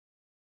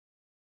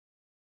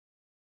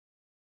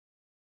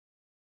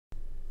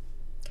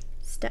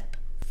step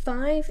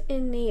 5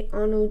 in the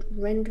Arnold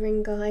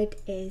rendering guide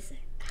is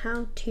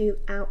how to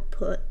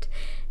output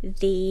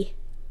the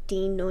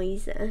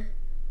Denoiser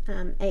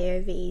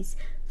AOVs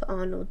for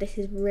Arnold. This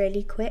is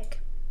really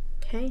quick.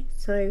 Okay,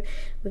 so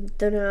we've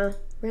done our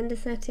render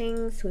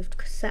settings, we've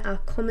set our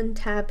common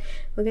tab.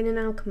 We're going to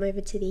now come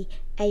over to the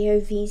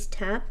AOVs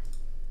tab,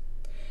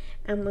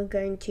 and we're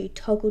going to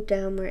toggle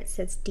down where it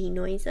says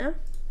Denoiser,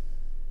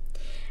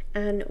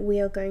 and we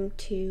are going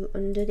to,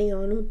 under the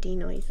Arnold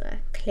Denoiser,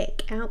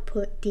 click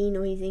Output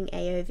Denoising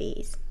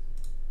AOVs,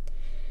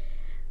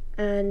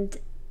 and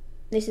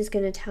this is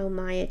going to tell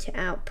Maya to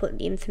output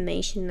the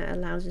information that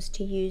allows us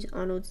to use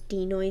Arnold's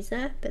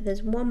Denoiser. But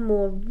there's one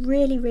more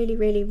really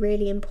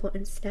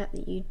important step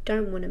that you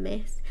don't want to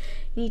miss.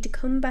 You need to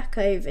come back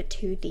over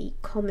to the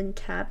Common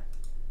tab,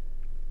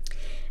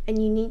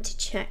 and you need to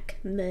check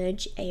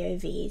Merge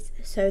AOVs,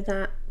 so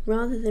that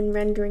rather than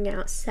rendering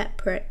out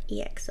separate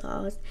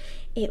EXRs,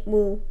 it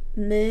will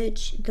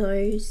merge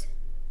those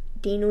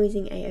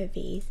denoising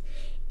AOVs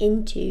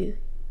into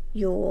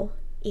your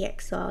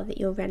EXR that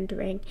you're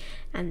rendering,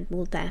 and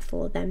will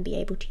therefore then be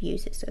able to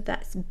use it. So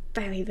that's a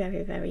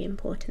very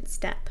important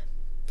step.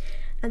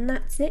 And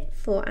that's it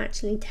for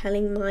actually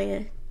telling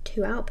Maya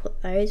to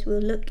output those. We'll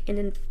look in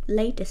a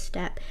later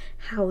step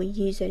how we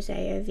use those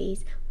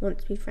AOVs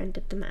once we've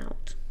rendered them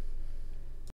out.